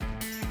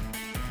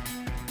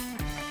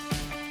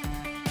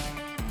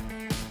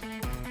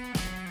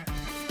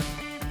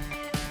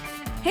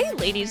Hey,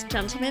 ladies,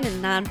 gentlemen,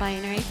 and non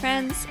binary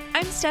friends.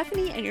 I'm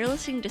Stephanie, and you're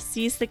listening to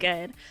Seize the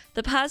Good,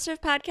 the positive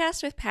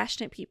podcast with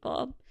passionate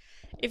people.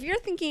 If you're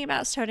thinking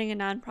about starting a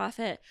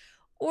nonprofit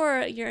or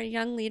you're a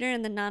young leader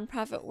in the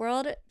nonprofit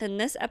world, then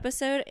this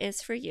episode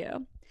is for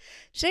you.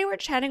 Today, we're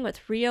chatting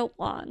with Ria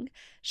Wong.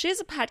 She has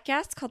a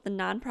podcast called The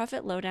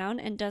Nonprofit Lowdown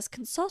and does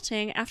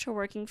consulting after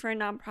working for a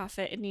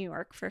nonprofit in New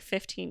York for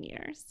 15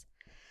 years.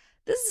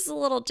 This is a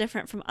little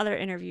different from other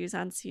interviews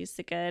on Seize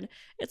the Good.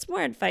 It's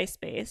more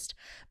advice-based,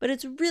 but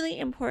it's really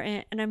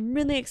important, and I'm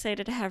really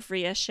excited to have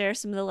Ria share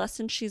some of the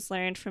lessons she's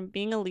learned from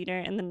being a leader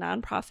in the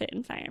nonprofit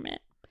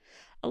environment.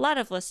 A lot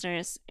of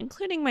listeners,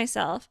 including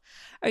myself,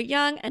 are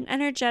young and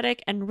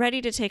energetic and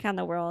ready to take on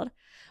the world,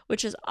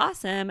 which is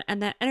awesome,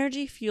 and that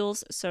energy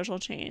fuels social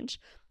change.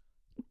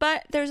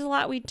 But there's a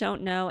lot we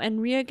don't know,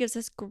 and Ria gives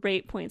us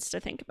great points to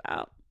think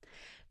about.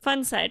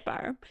 Fun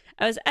sidebar.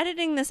 I was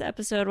editing this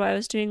episode while I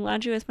was doing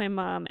laundry with my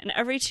mom, and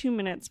every 2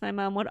 minutes my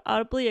mom would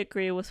audibly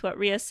agree with what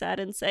Ria said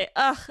and say,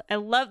 "Ugh, I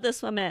love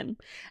this woman."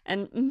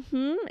 And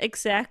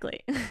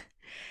exactly.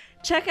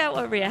 Check out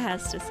what Ria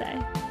has to say.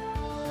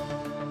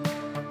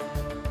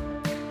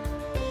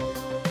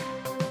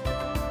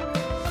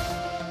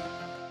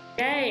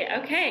 Yay,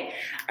 okay.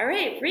 All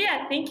right,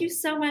 Ria, thank you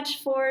so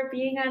much for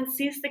being on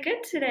Seize the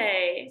Good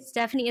today.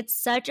 Stephanie, it's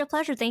such a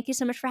pleasure. Thank you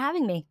so much for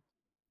having me.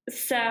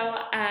 So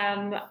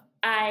I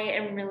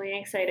am really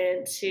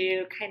excited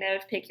to kind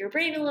of pick your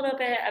brain a little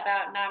bit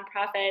about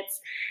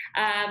nonprofits,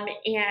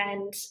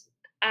 and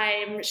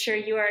I'm sure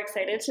you are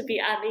excited to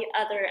be on the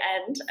other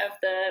end of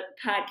the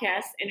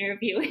podcast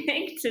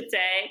interviewing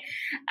today,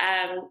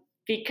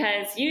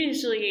 because you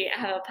usually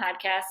have a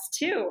podcast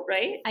too,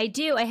 right? I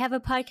do. I have a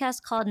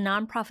podcast called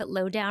Nonprofit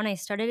Lowdown. I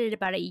started it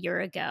about a year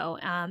ago.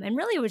 And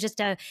really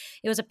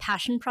it was a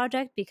passion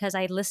project because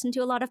I listened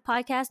to a lot of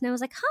podcasts and I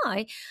was like,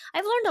 I've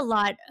learned a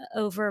lot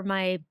over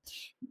my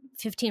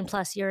 15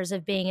 plus years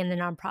of being in the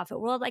nonprofit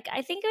world. Like,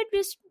 I think it would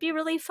just be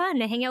really fun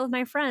to hang out with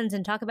my friends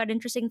and talk about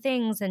interesting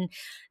things and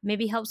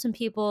maybe help some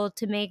people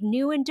to make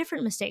new and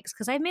different mistakes,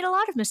 because I've made a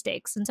lot of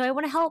mistakes. And so I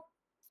want to help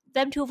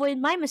them to avoid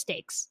my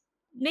mistakes.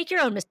 Make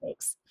your own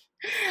mistakes.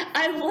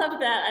 I love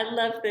that. I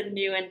love the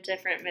new and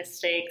different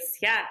mistakes.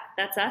 Yeah,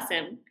 that's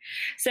awesome.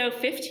 So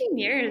 15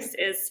 years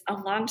is a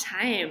long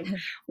time.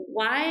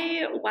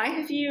 Why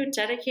have you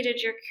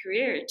dedicated your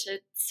career to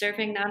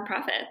serving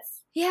nonprofits?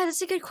 Yeah,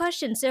 that's a good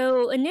question.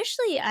 So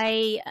initially,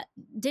 I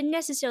didn't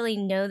necessarily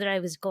know that I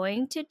was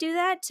going to do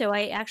that. So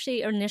I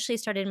actually initially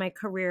started my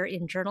career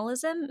in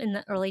journalism in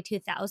the early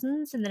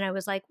 2000s. And then I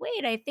was like,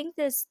 wait, I think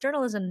this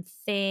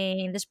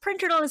print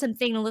journalism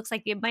thing looks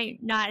like it might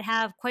not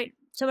have quite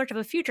so much of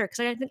a future, because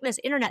I think this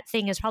internet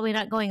thing is probably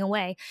not going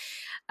away.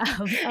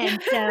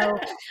 And so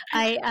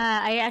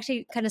I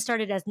actually kind of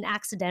started as an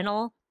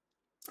accidental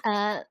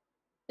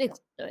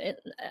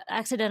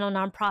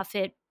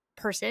nonprofit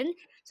person.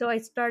 So I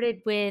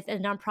started with a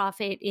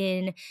nonprofit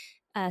in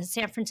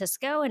San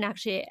Francisco, and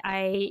actually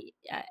I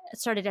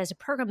started as a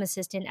program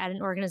assistant at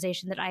an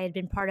organization that I had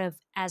been part of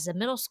as a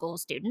middle school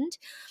student.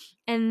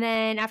 And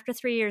then after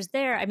 3 years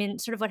there, I mean,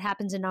 sort of what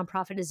happens in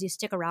nonprofit is you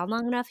stick around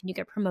long enough and you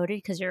get promoted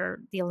because you're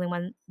the only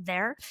one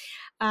there.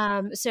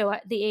 So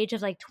at the age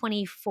of like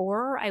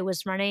 24, I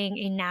was running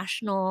a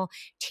national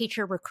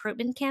teacher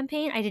recruitment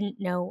campaign. I didn't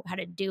know how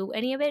to do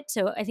any of it.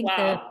 So I think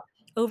the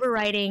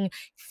overriding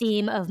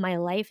theme of my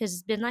life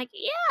has been like,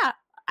 yeah,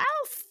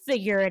 I'll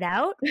figure it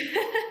out.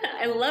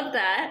 I love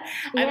that.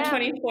 Yeah. I'm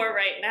 24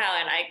 right now,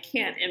 and I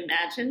can't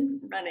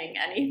imagine running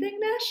anything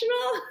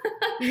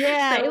national.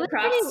 Yeah, so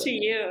props to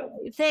you.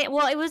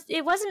 Well,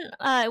 it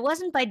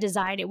wasn't by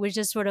design. It was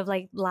just sort of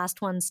like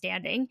last one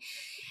standing.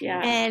 Yeah.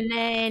 And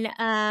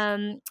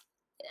then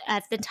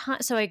at the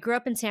time, so I grew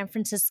up in San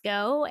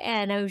Francisco,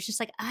 and I was just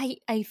like, I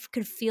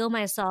could feel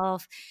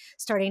myself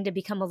starting to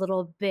become a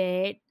little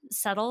bit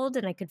settled,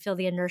 and I could feel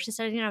the inertia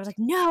setting. And I was like,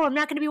 no, I'm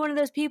not going to be one of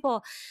those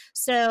people.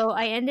 So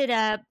I ended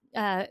up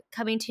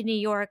coming to New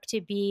York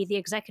to be the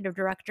executive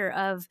director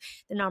of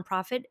the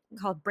nonprofit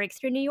called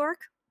Breakthrough New York.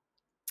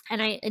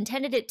 And I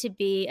intended it to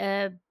be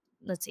a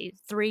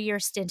 3-year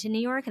stint in New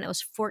York, and that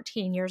was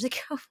 14 years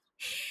ago.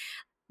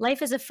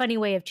 Life is a funny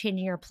way of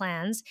changing your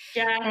plans.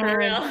 Yeah, for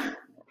real.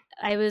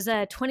 I was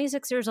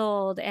 26 years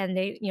old, and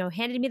they,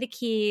 handed me the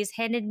keys,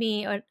 handed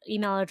me an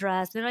email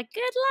address. They're like,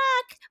 "Good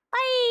luck,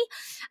 bye."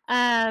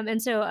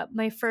 And so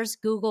my first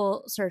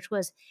Google search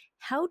was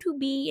how to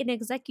be an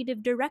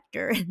executive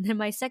director, and then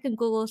my second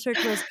Google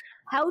search was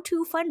how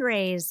to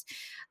fundraise.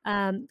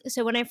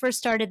 So when I first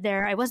started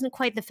there, I wasn't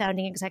quite the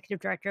founding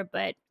executive director,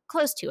 but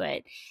close to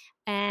it.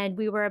 And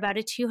we were about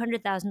a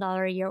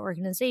 $200,000 a year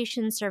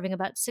organization serving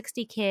about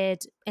 60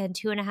 kids and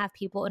 2.5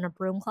 people in a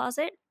broom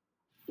closet.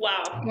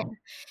 Wow. Yeah.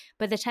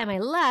 By the time I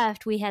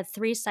left, we had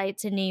 3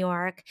 sites in New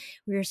York.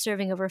 We were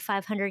serving over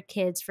 500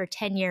 kids for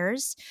 10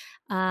 years.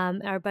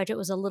 Our budget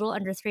was a little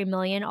under $3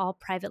 million, all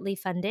privately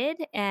funded,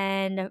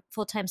 and a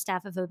full-time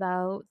staff of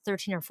about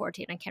 13 or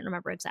 14. I can't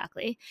remember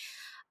exactly.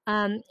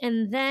 And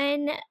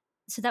then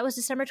so that was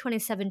December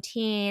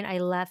 2017. I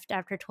left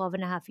after 12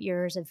 and a half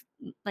years of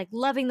like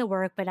loving the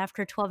work. But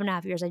after 12 and a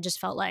half years, I just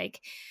felt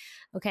like,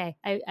 okay,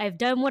 I've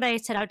done what I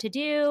set out to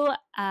do.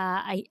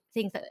 I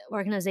think the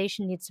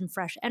organization needs some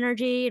fresh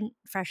energy and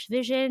fresh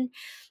vision.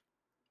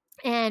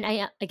 And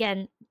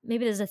again,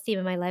 maybe there's a theme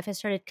in my life. I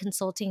started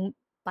consulting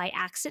by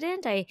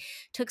accident. I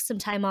took some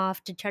time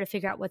off to try to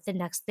figure out what the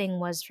next thing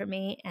was for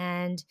me.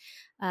 And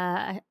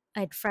I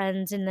had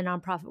friends in the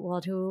nonprofit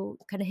world who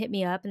kind of hit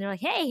me up and they're like,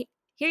 hey,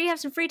 here you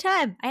have some free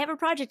time. I have a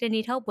project I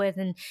need help with.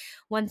 And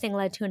one thing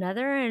led to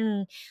another.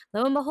 And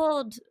lo and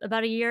behold,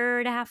 about a year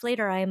and a half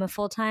later, I am a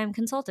full-time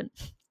consultant.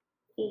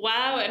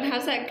 Wow. And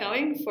how's that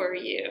going for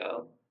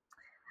you?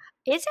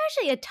 It's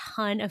actually a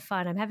ton of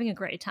fun. I'm having a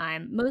great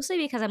time, mostly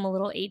because I'm a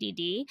little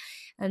ADD.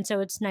 And so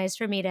it's nice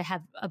for me to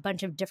have a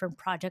bunch of different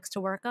projects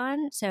to work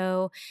on.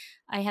 So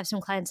I have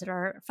some clients that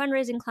are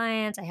fundraising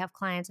clients. I have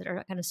clients that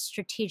are kind of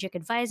strategic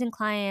advising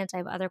clients. I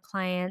have other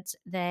clients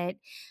that,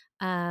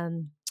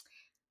 um,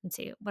 let's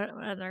see, what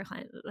other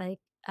clients, like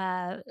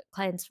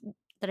clients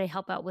that I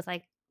help out with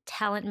like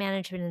talent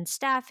management and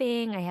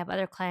staffing. I have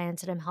other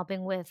clients that I'm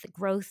helping with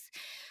growth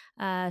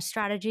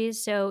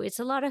strategies. So it's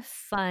a lot of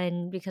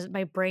fun because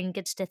my brain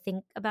gets to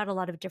think about a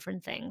lot of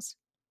different things.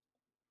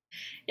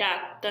 Yeah,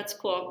 that's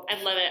cool.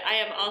 I love it. I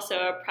am also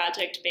a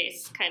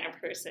project-based kind of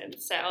person,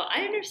 so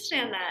I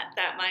understand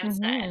that mindset.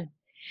 Mm-hmm.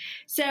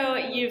 So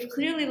you've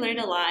clearly learned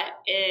a lot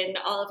in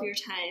all of your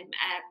time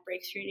at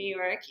Breakthrough New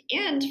York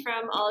and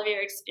from all of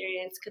your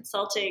experience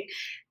consulting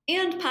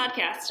and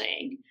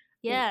podcasting.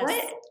 Yes.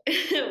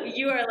 What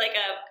you are like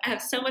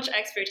have so much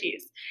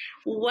expertise.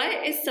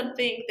 What is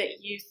something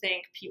that you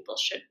think people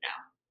should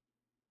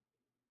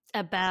know?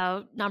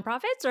 About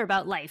nonprofits or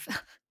about life?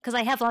 Because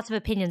I have lots of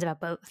opinions about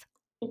both.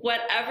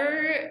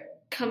 Whatever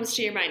comes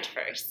to your mind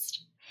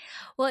first.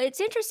 Well, it's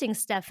interesting,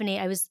 Stephanie.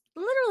 I was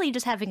literally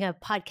just having a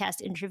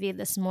podcast interview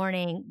this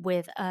morning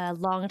with a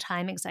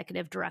longtime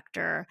executive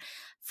director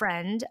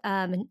friend.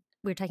 And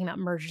we were talking about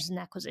mergers and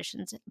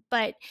acquisitions.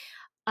 But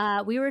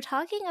we were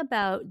talking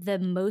about the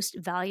most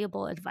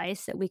valuable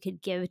advice that we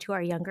could give to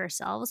our younger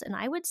selves. And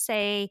I would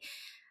say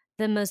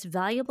the most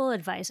valuable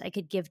advice I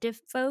could give to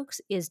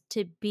folks is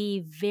to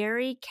be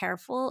very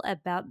careful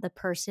about the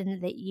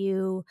person that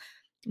you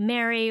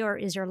marry or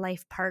is your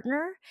life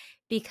partner,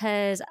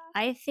 because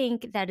I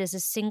think that is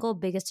the single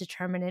biggest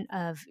determinant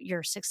of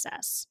your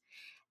success.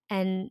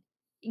 And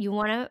you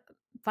want to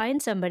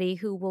find somebody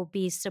who will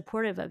be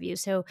supportive of you.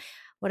 So,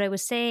 what I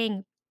was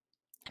saying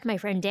my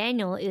friend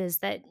Daniel is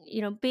that,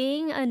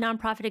 being a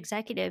nonprofit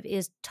executive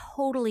is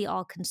totally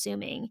all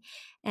consuming.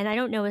 And I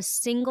don't know a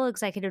single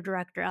executive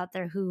director out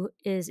there who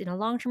is in a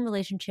long term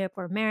relationship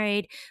or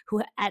married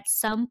who at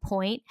some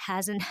point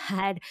hasn't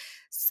had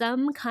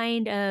some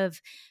kind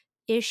of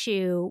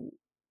issue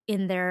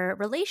in their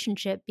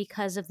relationship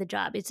because of the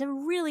job. It's a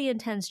really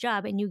intense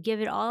job and you give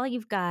it all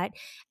you've got.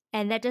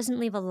 And that doesn't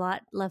leave a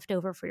lot left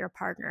over for your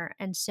partner.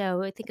 And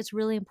so I think it's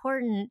really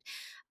important,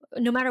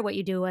 no matter what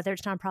you do, whether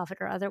it's nonprofit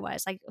or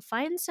otherwise, like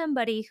find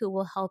somebody who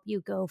will help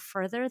you go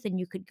further than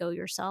you could go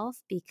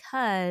yourself,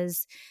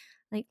 because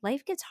like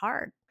life gets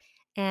hard.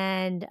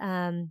 And,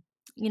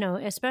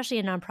 especially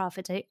in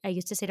nonprofits, I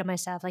used to say to my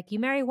staff, like, you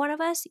marry one of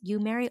us, you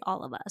marry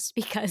all of us,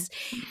 because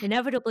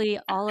inevitably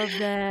all of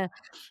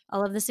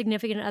the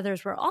significant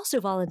others were also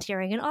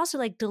volunteering and also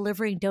like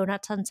delivering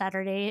donuts on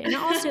Saturday and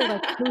also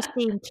like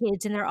hosting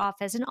kids in their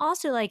office and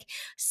also like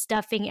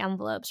stuffing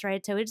envelopes,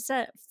 right? So it's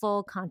a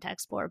full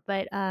contact sport.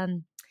 But yeah,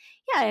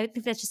 I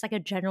think that's just like a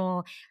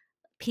general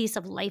piece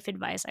of life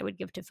advice I would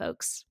give to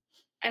folks.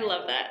 I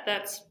love that.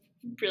 That's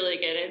really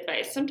good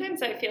advice.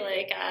 Sometimes I feel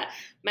like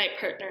my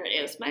partner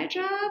is my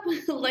job.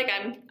 Like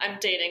I'm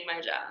dating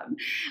my job.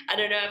 I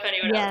don't know if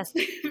anyone else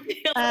feels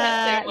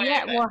that same way.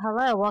 Yeah. Well,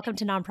 hello, welcome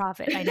to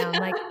nonprofit. I know.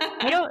 I'm like,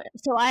 I don't.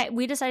 So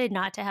we decided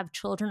not to have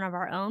children of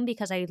our own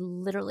because I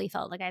literally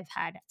felt like I've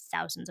had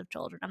thousands of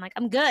children. I'm like,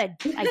 I'm good.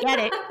 I get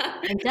it.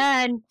 I'm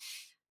done.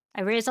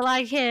 I raised a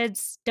lot of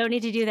kids. Don't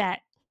need to do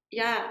that.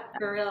 Yeah,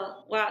 for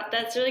real. Wow,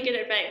 that's really good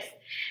advice.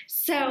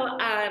 So,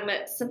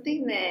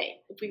 something that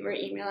we were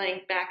emailing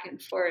back and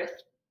forth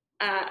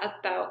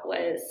about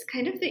was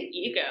kind of the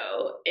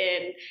ego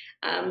in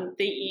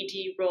the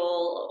ED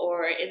role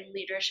or in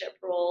leadership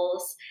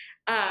roles.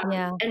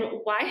 Yeah. And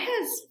why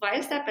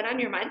has that been on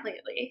your mind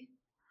lately?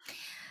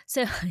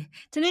 So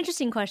it's an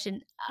interesting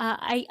question.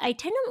 I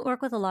tend to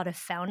work with a lot of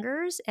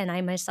founders, and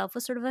I myself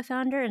was sort of a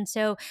founder. And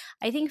so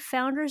I think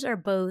founders are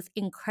both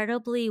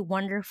incredibly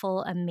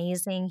wonderful,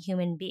 amazing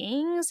human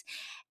beings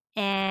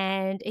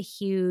and a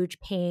huge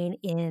pain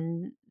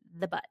in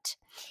the butt.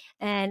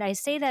 And I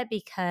say that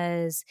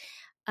because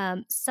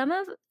some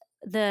of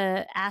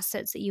the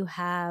assets that you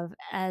have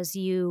as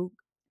you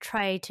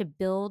try to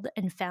build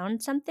and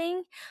found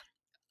something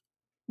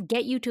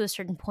get you to a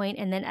certain point,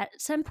 and then at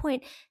some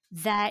point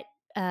that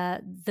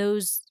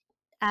those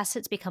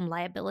assets become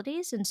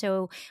liabilities. And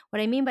so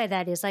what I mean by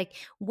that is, like,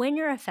 when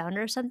you're a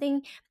founder of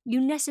something, you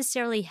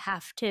necessarily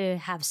have to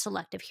have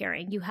selective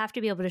hearing. You have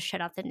to be able to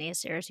shut out the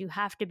naysayers. You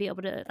have to be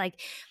able to,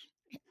 like,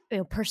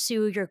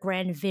 pursue your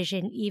grand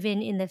vision,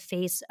 even in the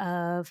face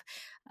of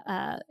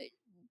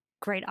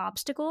great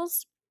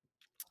obstacles.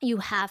 You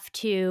have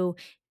to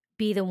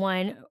be the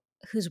one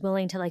who's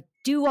willing to like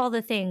do all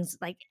the things,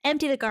 like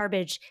empty the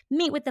garbage,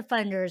 meet with the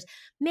funders,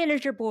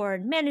 manage your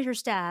board, manage your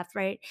staff,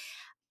 right?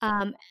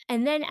 And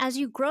then as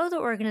you grow the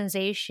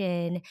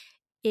organization,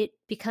 it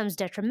becomes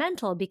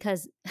detrimental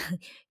because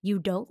you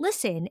don't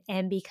listen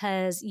and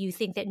because you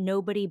think that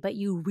nobody but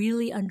you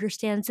really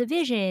understands the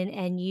vision,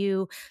 and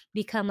you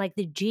become like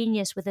the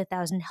genius with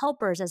 1,000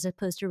 helpers as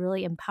opposed to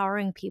really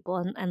empowering people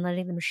and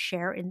letting them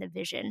share in the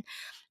vision.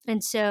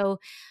 And so,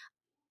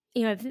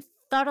 I've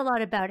thought a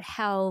lot about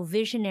how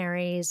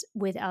visionaries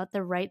without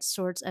the right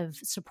sorts of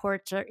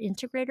supports or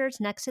integrators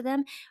next to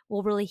them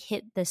will really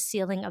hit the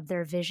ceiling of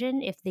their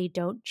vision if they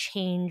don't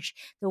change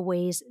the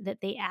ways that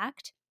they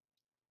act.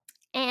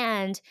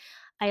 And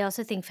I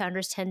also think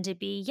founders tend to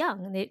be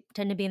young. They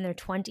tend to be in their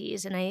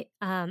 20s.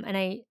 And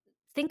I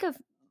think of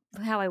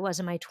how I was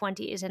in my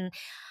 20s. And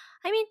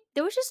I mean,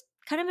 there was just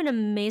kind of an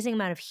amazing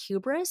amount of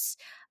hubris.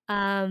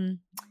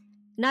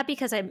 Not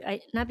because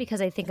not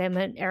because I think I'm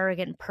an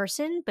arrogant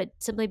person, but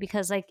simply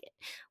because like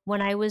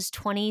when I was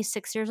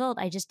 26 years old,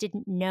 I just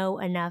didn't know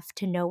enough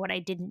to know what I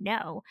didn't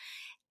know.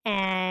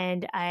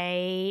 And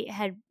I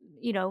had,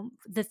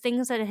 the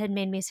things that had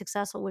made me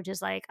successful, which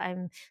is like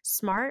I'm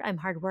smart, I'm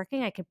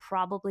hardworking, I could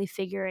probably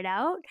figure it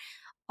out,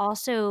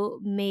 also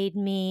made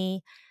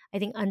me, I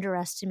think,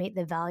 underestimate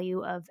the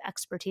value of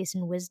expertise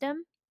and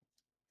wisdom.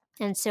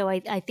 And so I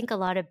think a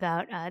lot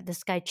about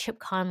this guy, Chip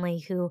Conley,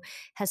 who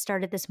has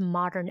started this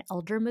modern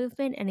elder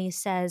movement. And he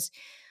says,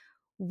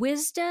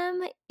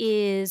 wisdom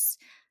is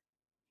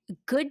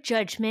good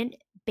judgment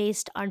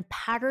based on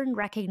pattern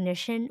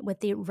recognition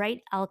with the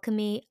right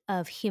alchemy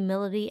of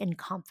humility and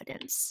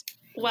confidence.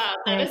 Wow,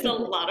 that is a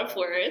lot of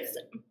words,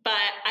 but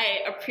I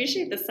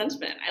appreciate the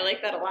sentiment. I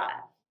like that a lot.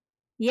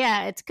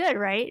 Yeah, it's good,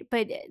 right?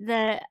 But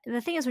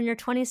the thing is, when you're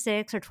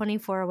 26 or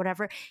 24 or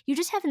whatever, you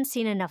just haven't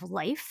seen enough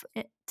life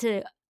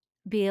to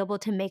be able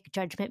to make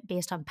judgment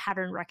based on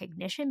pattern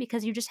recognition,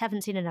 because you just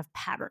haven't seen enough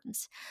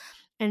patterns.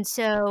 And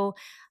so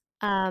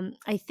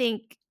I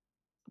think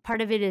part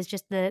of it is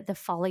just the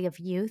folly of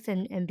youth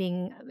and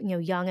being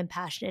young and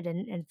passionate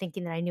and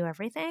thinking that I knew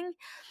everything.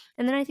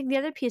 And then I think the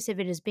other piece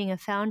of it is being a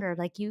founder.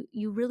 Like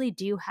you really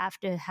do have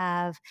to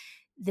have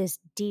this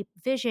deep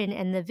vision,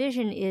 and the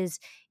vision is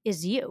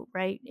you,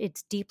 right?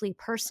 It's deeply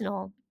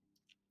personal.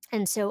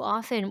 And so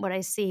often what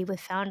I see with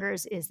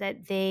founders is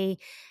that they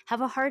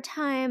have a hard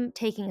time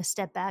taking a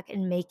step back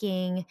and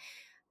making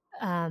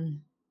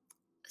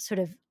sort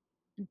of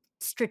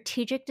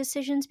strategic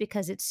decisions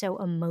because it's so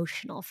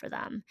emotional for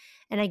them.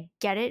 And I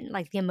get it.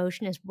 Like the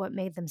emotion is what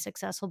made them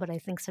successful, but I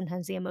think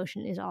sometimes the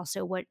emotion is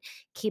also what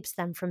keeps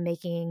them from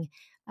making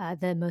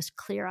the most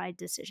clear-eyed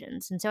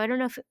decisions. And so I don't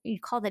know if you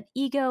call that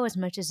ego as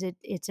much as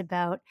it's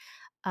about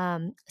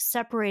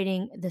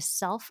separating the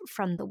self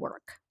from the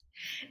work.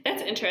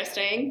 That's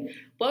interesting.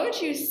 What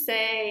would you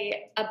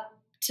say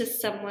to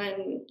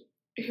someone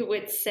who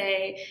would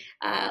say,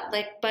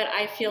 but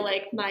I feel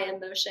like my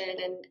emotion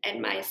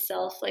and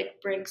myself like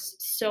brings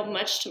so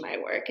much to my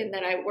work, and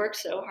that I work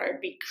so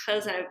hard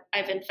because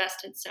I've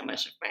invested so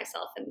much of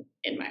myself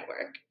in my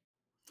work?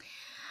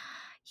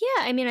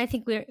 Yeah, I mean, I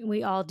think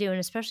we all do, and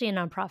especially a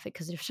nonprofit,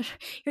 because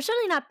you're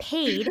certainly not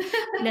paid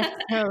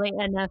necessarily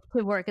enough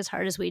to work as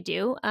hard as we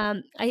do.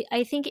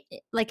 I think,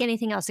 like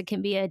anything else, it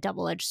can be a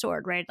double-edged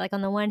sword, right? Like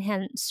on the one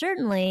hand,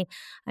 certainly,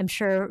 I'm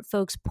sure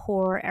folks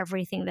pour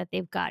everything that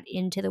they've got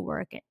into the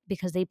work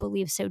because they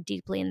believe so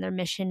deeply in their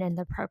mission and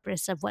the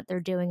purpose of what they're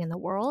doing in the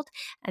world,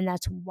 and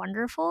that's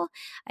wonderful.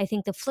 I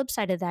think the flip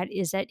side of that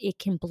is that it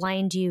can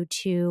blind you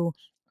to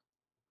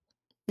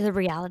the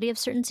reality of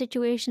certain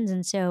situations.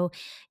 And so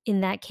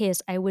in that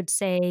case, I would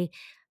say,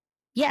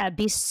 yeah,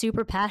 be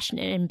super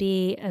passionate and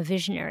be a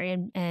visionary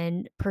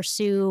and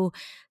pursue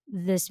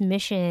this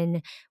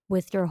mission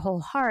with your whole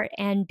heart,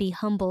 and be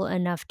humble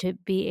enough to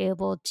be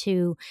able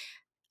to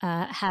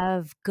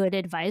have good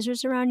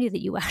advisors around you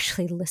that you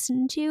actually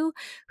listen to,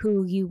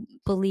 who you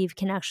believe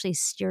can actually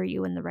steer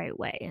you in the right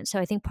way. And so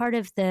I think part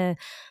of the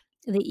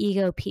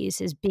ego piece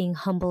is being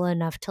humble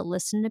enough to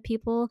listen to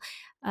people,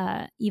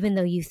 even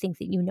though you think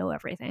that you know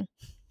everything.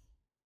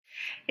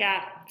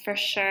 Yeah, for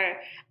sure.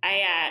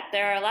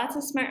 There are lots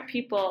of smart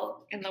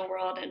people in the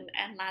world,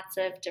 and lots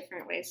of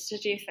different ways to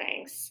do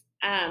things.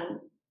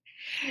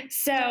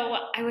 So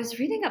I was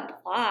reading a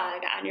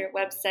blog on your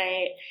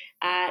website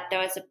that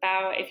was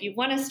about, if you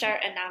want to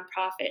start a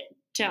nonprofit,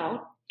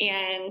 don't.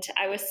 And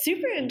I was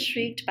super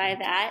intrigued by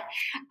that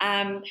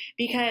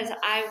because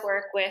I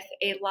work with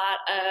a lot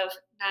of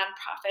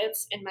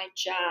nonprofits in my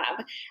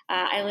job.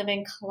 I live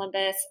in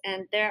Columbus,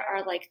 and there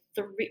are like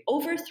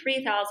over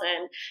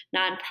 3,000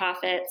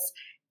 nonprofits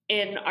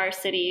in our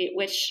city,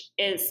 which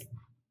is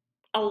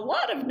a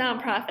lot of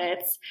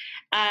nonprofits.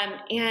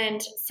 And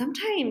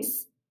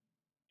sometimes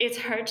it's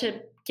hard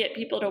to get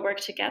people to work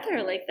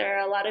together. Like there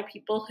are a lot of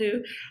people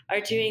who are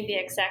doing the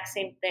exact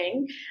same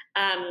thing.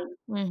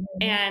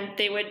 And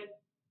they would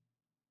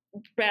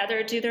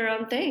rather do their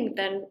own thing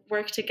than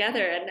work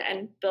together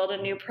and build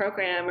a new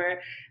program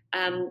or,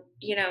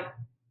 you know,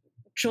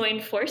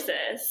 join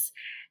forces.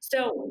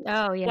 So,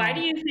 Oh, why yeah.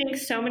 do you think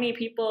so many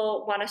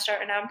people want to start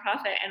a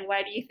nonprofit, and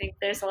why do you think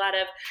there's a lot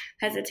of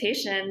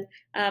hesitation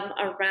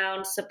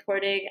around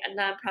supporting a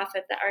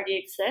nonprofit that already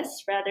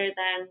exists rather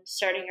than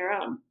starting your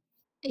own?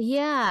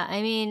 Yeah.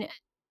 I mean,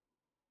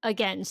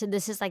 again, so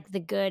this is like the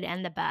good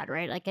and the bad,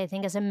 right? Like, I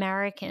think as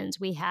Americans,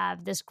 we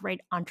have this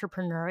great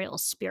entrepreneurial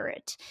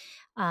spirit.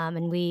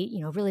 And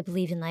we, really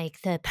believe in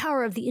like the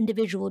power of the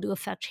individual to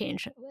affect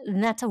change.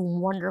 And that's a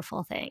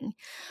wonderful thing.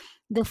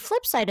 The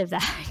flip side of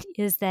that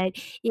is that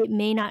it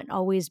may not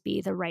always be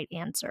the right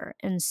answer.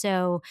 And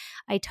so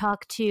I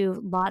talk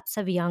to lots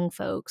of young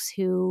folks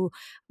who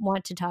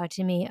want to talk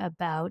to me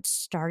about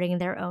starting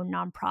their own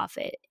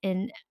nonprofit.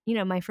 And,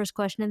 my first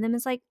question to them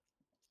is like,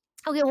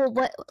 okay, well,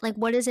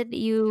 what is it that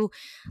you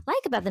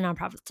like about the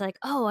nonprofit? It's like,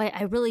 oh,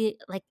 I really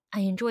like,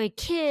 I enjoy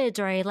kids,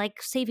 or I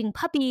like saving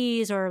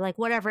puppies, or like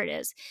whatever it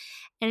is.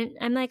 And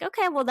I'm like,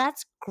 okay, well,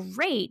 that's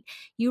great.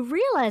 You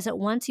realize that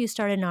once you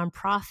start a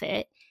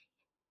nonprofit,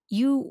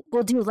 you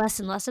will do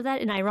less and less of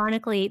that. And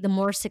ironically, the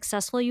more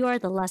successful you are,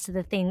 the less of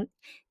the thing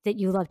that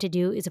you love to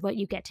do is what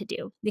you get to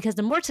do. Because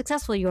the more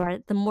successful you are,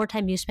 the more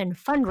time you spend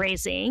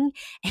fundraising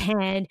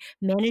and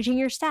managing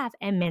your staff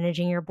and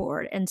managing your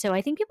board. And so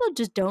I think people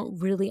just don't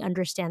really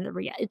understand the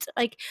reality. It's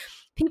like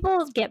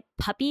people get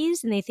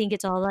puppies and they think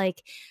it's all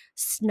like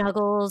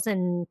snuggles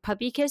and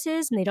puppy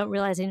kisses, and they don't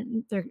realize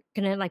they're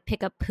going to like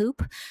pick up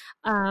poop.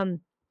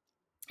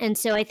 And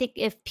so I think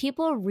if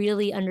people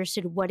really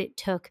understood what it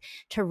took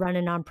to run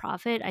a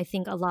nonprofit, I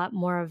think a lot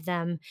more of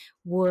them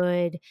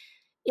would,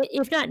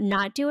 if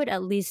not do it,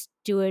 at least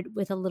do it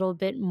with a little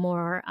bit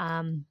more,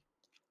 I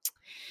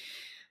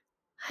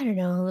don't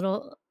know, a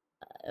little,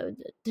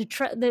 they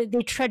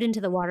tread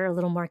into the water a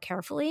little more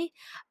carefully.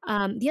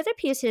 The other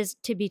piece is,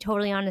 to be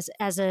totally honest,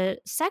 as a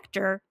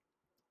sector,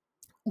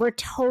 we're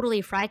totally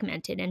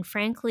fragmented. And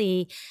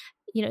frankly,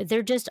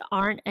 there just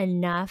aren't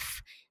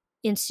enough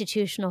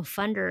institutional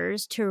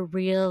funders to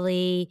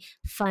really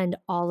fund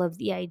all of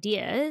the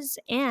ideas.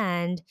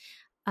 And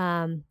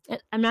I'm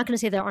not going to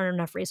say there aren't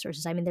enough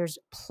resources. I mean, there's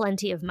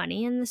plenty of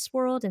money in this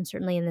world, and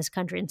certainly in this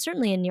country, and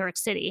certainly in New York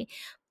City.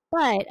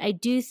 But I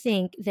do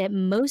think that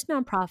most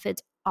nonprofits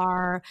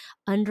are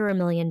under $1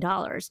 million.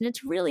 And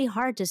it's really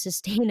hard to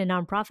sustain a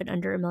nonprofit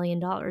under $1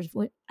 million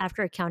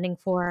after accounting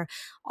for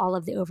all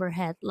of the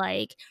overhead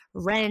like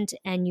rent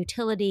and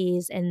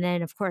utilities. And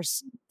then, of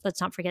course, let's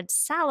not forget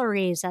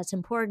salaries. That's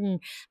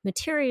important,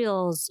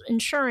 materials,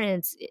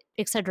 insurance,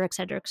 et cetera, et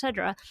cetera, et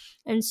cetera.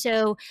 And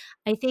so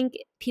I think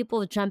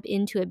people jump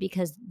into it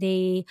because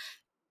they're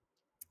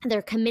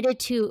committed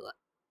to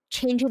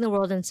changing the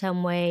world in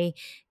some way.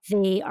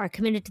 They are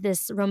committed to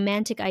this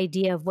romantic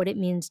idea of what it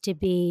means to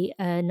be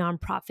a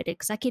nonprofit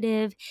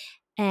executive,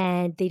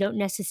 and they don't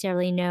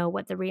necessarily know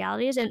what the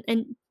reality is. And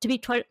to be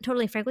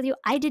totally frank with you,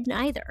 I didn't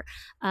either.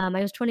 I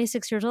was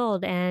 26 years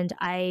old, and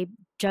I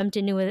jumped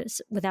into it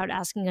without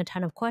asking a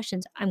ton of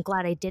questions. I'm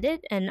glad I did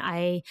it, and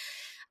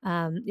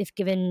if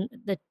given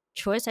the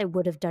choice, I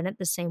would have done it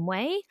the same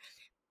way.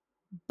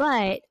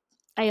 But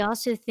I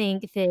also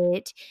think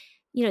that,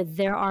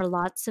 there are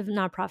lots of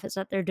nonprofits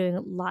out there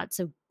doing lots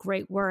of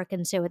great work.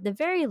 And so at the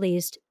very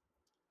least,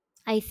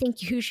 I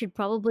think you should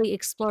probably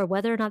explore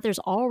whether or not there's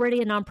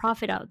already a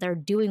nonprofit out there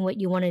doing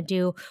what you want to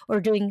do, or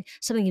doing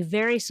something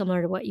very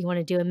similar to what you want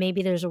to do. And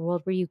maybe there's a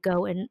world where you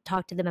go and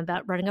talk to them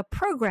about running a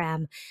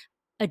program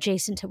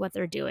adjacent to what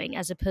they're doing,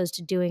 as opposed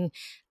to doing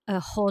a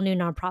whole new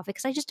nonprofit.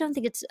 Because I just don't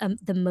think it's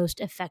the most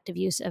effective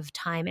use of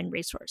time and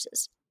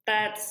resources.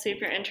 That's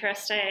super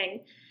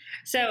interesting.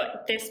 So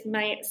this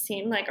might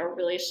seem like a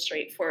really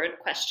straightforward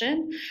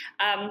question,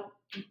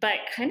 but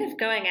kind of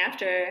going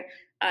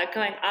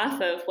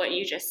off of what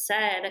you just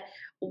said,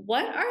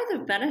 what are the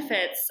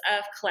benefits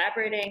of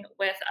collaborating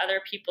with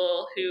other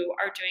people who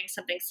are doing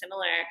something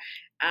similar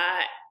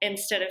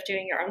instead of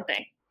doing your own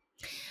thing?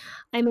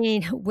 I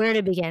mean, where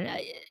to begin?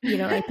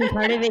 I think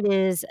part of it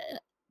is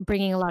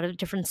bringing a lot of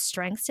different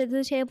strengths to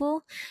the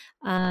table.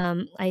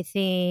 I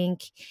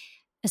think,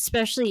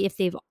 especially if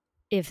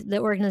the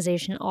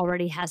organization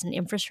already has an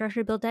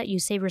infrastructure built out, you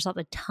save yourself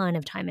a ton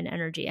of time and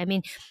energy. I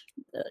mean,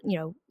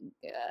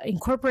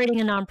 incorporating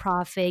a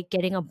nonprofit,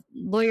 getting a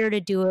lawyer to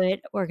do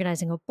it,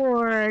 organizing a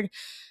board,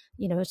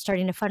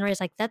 starting to fundraise,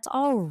 like that's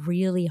all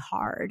really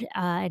hard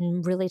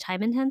and really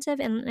time intensive,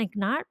 and like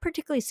not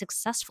particularly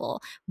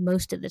successful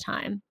most of the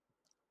time.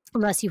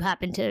 Unless you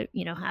happen to,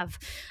 have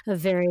a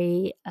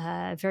very,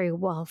 very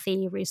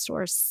wealthy,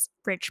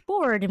 resource-rich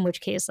board, in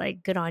which case,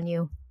 like, good on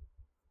you,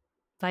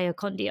 vaya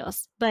con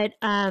Dios. But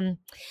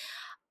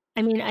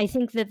I mean, I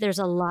think that there's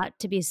a lot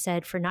to be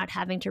said for not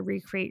having to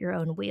recreate your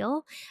own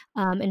wheel.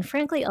 And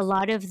frankly, a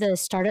lot of the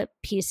startup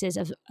pieces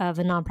of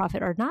a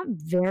nonprofit are not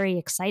very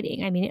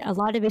exciting. I mean, a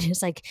lot of it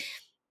is like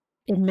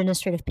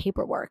administrative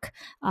paperwork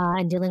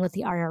and dealing with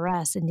the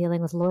IRS and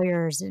dealing with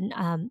lawyers.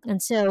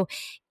 And so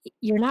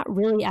you're not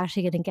really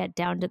actually going to get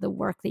down to the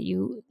work that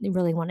you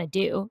really want to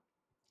do.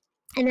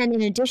 And then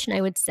in addition,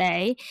 I would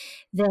say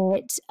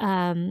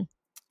that,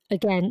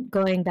 again,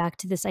 going back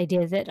to this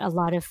idea that a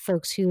lot of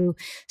folks who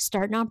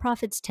start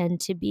nonprofits tend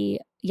to be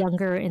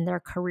younger in their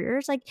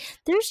careers, like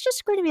there's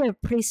just going to be a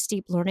pretty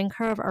steep learning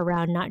curve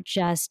around not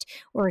just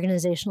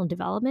organizational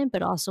development,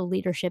 but also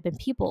leadership and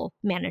people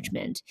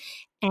management.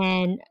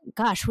 And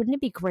gosh, wouldn't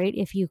it be great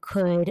if you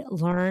could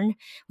learn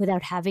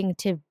without having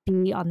to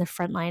be on the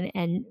front line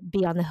and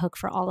be on the hook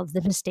for all of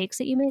the mistakes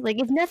that you made?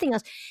 Like, if nothing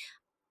else,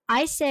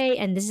 I say,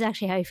 and this is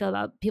actually how I feel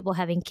about people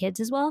having kids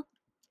as well,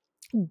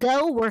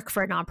 go work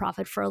for a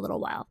nonprofit for a little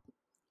while,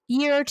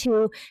 year or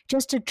two,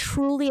 just to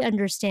truly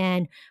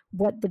understand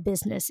what the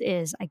business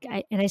is.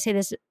 And I say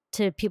this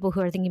to people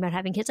who are thinking about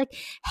having kids, like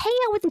hang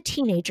out with a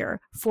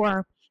teenager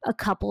for a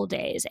couple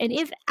days. And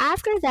if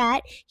after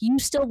that you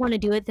still want to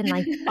do it, then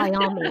like by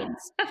all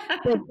means.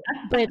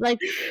 But like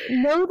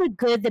know the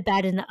good, the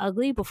bad, and the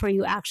ugly before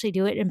you actually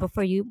do it, and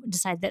before you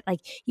decide that like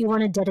you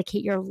want to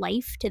dedicate your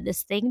life to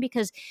this thing,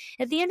 because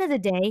at the end of the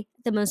day,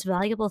 the most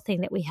valuable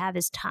thing that we have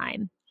is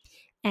time.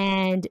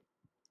 And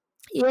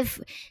if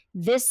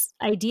this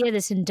idea,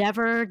 this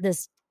endeavor,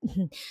 this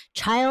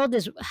child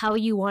is how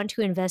you want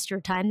to invest your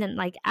time, then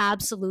like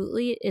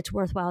absolutely it's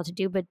worthwhile to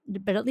do, but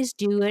at least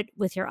do it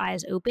with your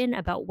eyes open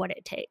about what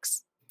it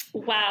takes.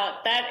 Wow,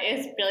 that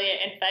is brilliant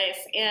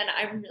advice. And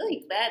I'm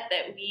really glad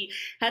that we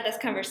had this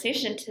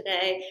conversation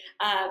today.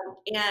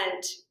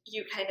 And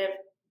you kind of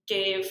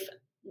gave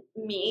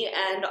me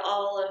and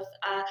all of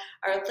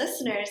our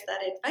listeners that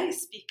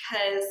advice,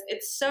 because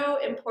it's so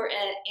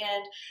important.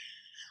 And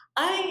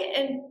I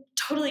am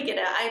totally get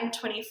it. I'm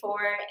 24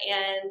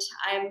 and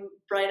I'm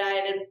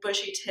bright-eyed and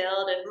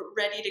bushy-tailed and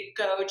ready to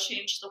go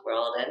change the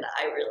world. And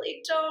I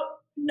really don't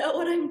know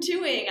what I'm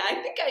doing. I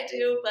think I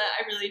do, but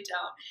I really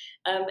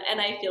don't.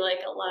 And I feel like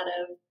a lot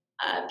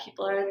of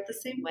people are the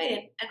same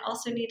way and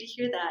also need to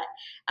hear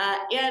that.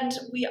 And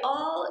we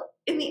all,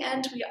 in the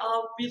end, we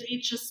all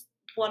really just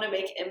want to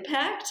make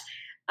impact.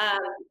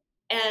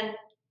 And,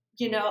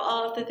 you know,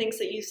 all of the things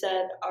that you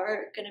said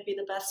are going to be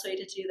the best way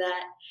to do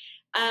that.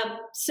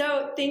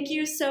 So thank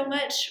you so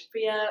much,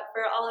 Ria,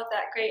 for all of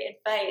that great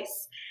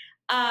advice.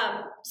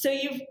 So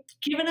you've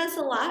given us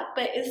a lot,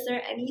 but is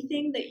there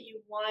anything that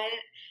you want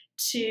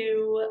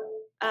to,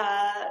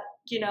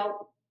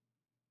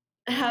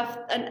 have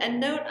an end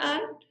note on?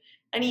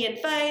 Any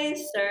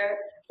advice or?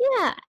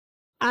 Yeah.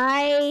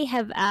 I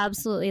have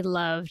absolutely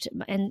loved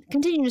and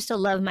continue to still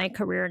love my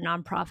career in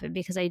nonprofit,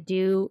 because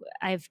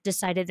I've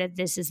decided that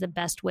this is the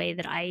best way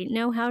that I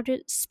know how to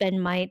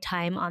spend my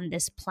time on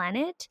this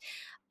planet.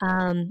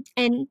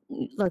 And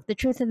look, the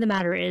truth of the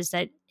matter is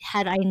that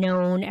had I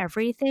known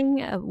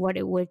everything of what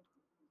it would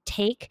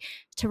take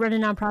to run a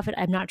nonprofit,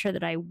 I'm not sure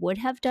that I would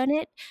have done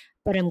it,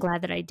 but I'm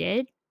glad that I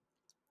did.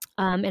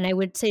 And I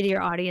would say to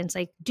your audience,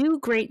 like, do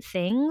great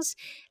things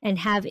and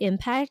have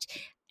impact,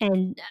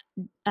 and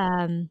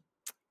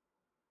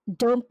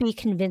don't be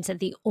convinced that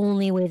the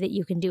only way that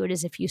you can do it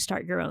is if you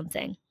start your own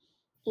thing.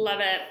 Love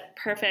it.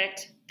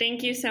 Perfect.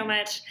 Thank you so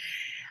much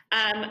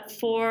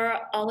for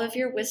all of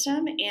your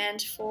wisdom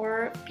and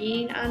for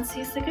being on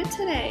Seize the Good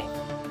today.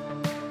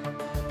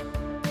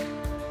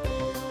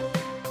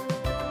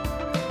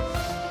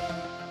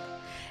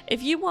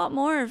 If you want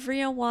more of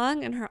Ria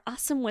Wong and her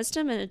awesome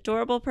wisdom and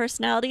adorable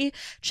personality,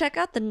 check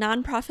out the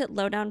Nonprofit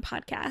Lowdown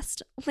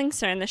podcast.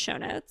 Links are in the show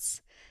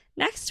notes.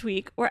 Next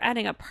week, we're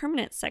adding a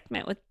permanent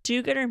segment with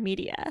Do-Gooder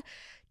Media.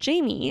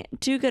 Jamie,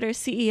 Do-Gooder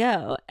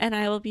CEO, and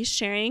I will be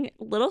sharing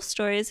little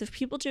stories of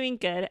people doing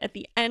good at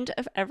the end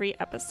of every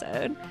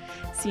episode.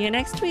 See you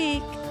next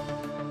week.